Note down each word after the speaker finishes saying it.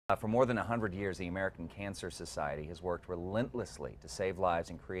For more than 100 years, the American Cancer Society has worked relentlessly to save lives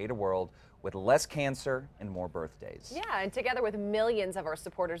and create a world with less cancer and more birthdays. Yeah, and together with millions of our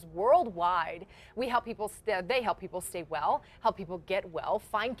supporters worldwide, they help people stay well, help people get well,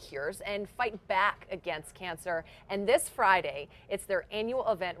 find cures, and fight back against cancer. And this Friday, it's their annual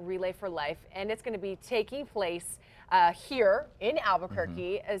event, Relay for Life, and it's going to be taking place here in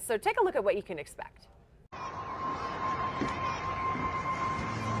Albuquerque. So take a look at what you can expect.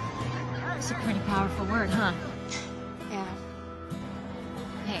 It's a pretty powerful word, huh? Yeah.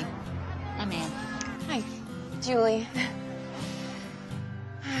 Hey, I'm Ann. Hi, Julie.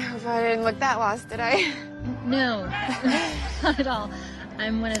 I hope I didn't look that lost, did I? No, not at all.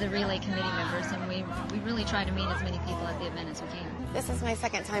 I'm one of the Relay committee members, and we really try to meet as many people at the event as we can. This is my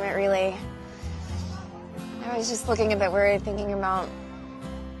second time at Relay. I was just looking a bit worried, thinking about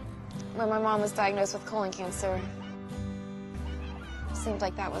when my mom was diagnosed with colon cancer. Seemed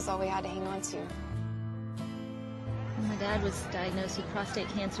like that was all we had to hang on to. When my dad was diagnosed with prostate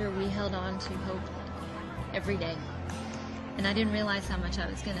cancer, we held on to hope every day. And I didn't realize how much I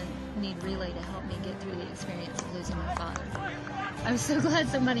was going to need Relay to help me get through the experience of losing my father. I was so glad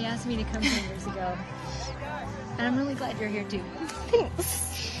somebody asked me to come 10 years ago. And I'm really glad you're here too.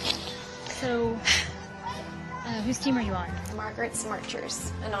 Thanks. So, whose team are you on? Margaret's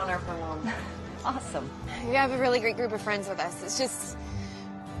Marchers, in honor of her mom. Awesome. We have a really great group of friends with us. It's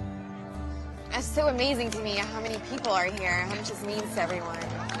so amazing to me how many people are here, how much this means to everyone.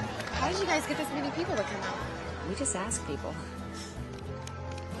 How did you guys get this many people to come out? We just ask people.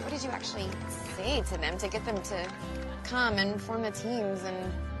 What did you actually say to them to get them to come and form the teams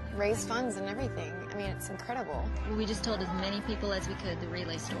and raise funds and everything? I mean, it's incredible. Well, we just told as many people as we could the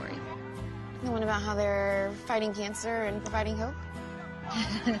Relay story. The one about how they're fighting cancer and providing hope?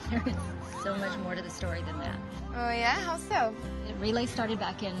 There is so much more to the story than that. Oh yeah? How so? Relay started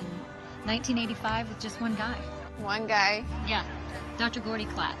back in 1985 with just one guy. One guy. Yeah, Dr. Gordy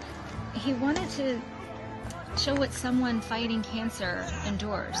Klatt. He wanted to show what someone fighting cancer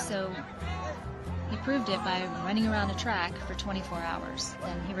endures, so he proved it by running around a track for 24 hours.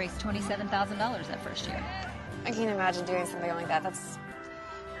 And he raised $27,000 that first year. I can't imagine doing something like that. That's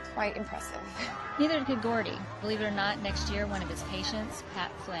quite impressive. Neither could Gordy. Believe it or not, next year one of his patients, Pat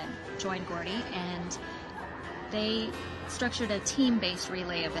Flynn, joined Gordy, and they structured a team-based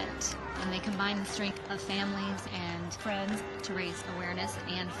relay event. And they combined the strength of families and friends to raise awareness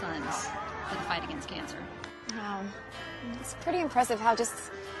and funds for the fight against cancer. Wow. It's pretty impressive how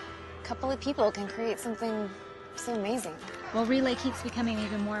just a couple of people can create something so amazing. Well, Relay keeps becoming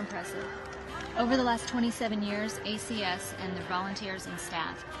even more impressive. Over the last 27 years, ACS and their volunteers and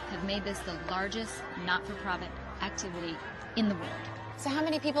staff have made this the largest not-for-profit activity in the world. So how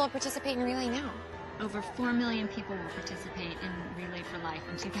many people participate in Relay now? Over 4 million people will participate in Relay for Life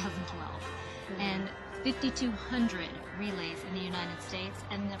in 2012. And 5,200 relays in the United States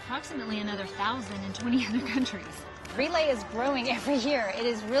and approximately another 1,000 in 20 other countries. Relay is growing every year. It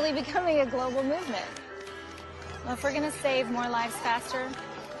is really becoming a global movement. Well, if we're going to save more lives faster,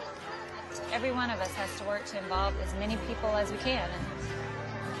 every one of us has to work to involve as many people as we can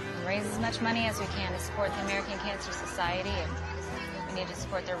and raise as much money as we can to support the American Cancer Society. And we need to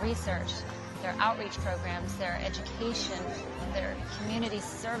support their research, their outreach programs, their education, their community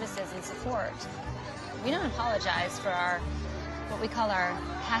services and support. We don't apologize for what we call our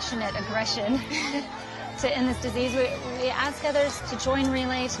passionate aggression to end this disease. We ask others to join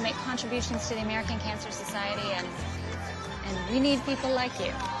Relay, to make contributions to the American Cancer Society, and we need people like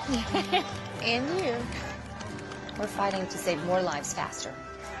you. And you. We're fighting to save more lives faster.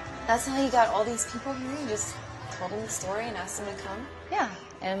 That's how you got all these people here? You just told them the story and asked them to come? Yeah,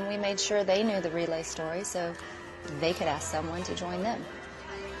 and we made sure they knew the Relay story so they could ask someone to join them.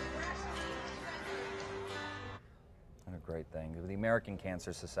 And a great thing. The American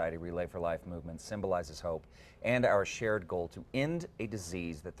Cancer Society Relay for Life movement symbolizes hope and our shared goal to end a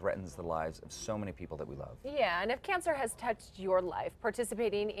disease that threatens the lives of so many people that we love. Yeah, and if cancer has touched your life,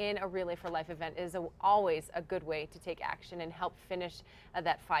 participating in a Relay for Life event is always a good way to take action and help finish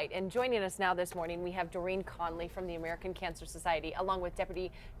that fight. And joining us now this morning, we have Doreen Conley from the American Cancer Society, along with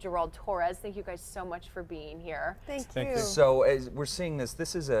Deputy Gerald Torres. Thank you guys so much for being here. Thank Thank you. you. So as we're seeing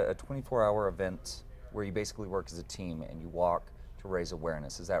this is a 24-hour event where you basically work as a team and you walk to raise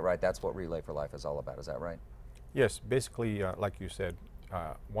awareness. Is that right? That's what Relay for Life is all about. Is that right? Yes, basically, like you said,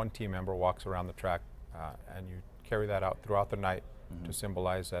 one team member walks around the track and you carry that out throughout the night to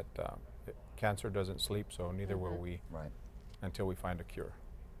symbolize that cancer doesn't sleep, so neither will we until we find a cure.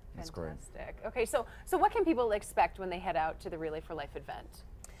 That's great. Fantastic. Okay, so what can people expect when they head out to the Relay for Life event?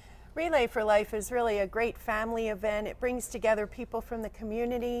 Relay for Life is really a great family event. It brings together people from the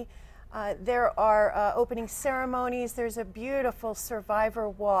community. There are opening ceremonies. There's a beautiful survivor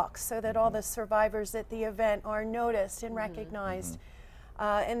walk so that all the survivors at the event are noticed and recognized,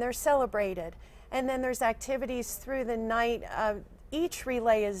 and they're celebrated. And then there's activities through the night. Each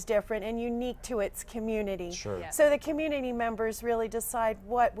relay is different and unique to its community. Sure. Yeah. So the community members really decide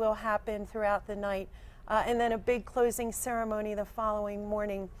what will happen throughout the night, and then a big closing ceremony the following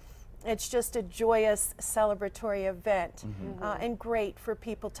morning. It's just a joyous celebratory event, and great for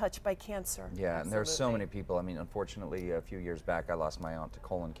people touched by cancer. Yeah, and there's so many people. I mean, unfortunately, a few years back, I lost my aunt to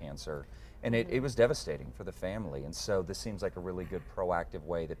colon cancer, and it was devastating for the family. And so this seems like a really good proactive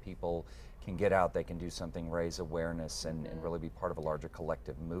way that people can get out, they can do something, raise awareness, and really be part of a larger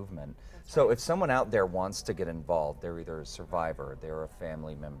collective movement. So if someone out there wants to get involved, they're either a survivor, they're a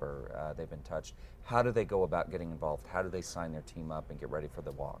family member, they've been touched, how do they go about getting involved? How do they sign their team up and get ready for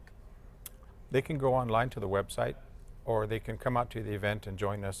the walk? They can go online to the website, or they can come out to the event and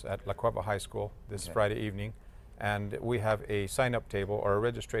join us at La Cueva High School this Friday evening. And we have a sign-up table or a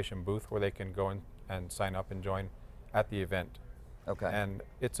registration booth where they can go in and sign up and join at the event. Okay. And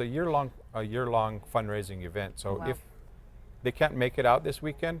it's a year-long fundraising event. So if they can't make it out this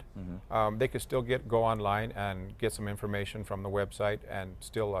weekend, they could still go online and get some information from the website and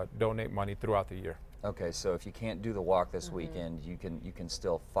still donate money throughout the year. Okay, so if you can't do the walk this weekend, you can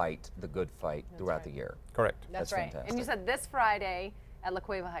still fight the good fight throughout the year. Correct. That's right. Fantastic. And you said this Friday at La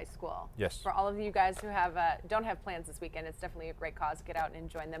Cueva High School. Yes. For all of you guys who have don't have plans this weekend, it's definitely a great cause. Get out and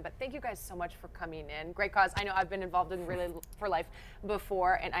join them. But thank you guys so much for coming in. Great cause. I know I've been involved in Relay for Life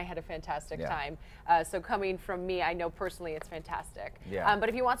before, and I had a fantastic time. So coming from me, I know personally it's fantastic. Yeah. But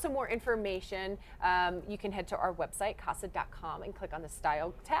if you want some more information, you can head to our website, casa.com, and click on the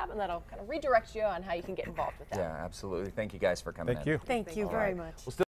Style tab, and that'll kind of redirect you on how you can get involved with that. Yeah, absolutely. Thank you guys for coming in. Thank you. Thank you very much.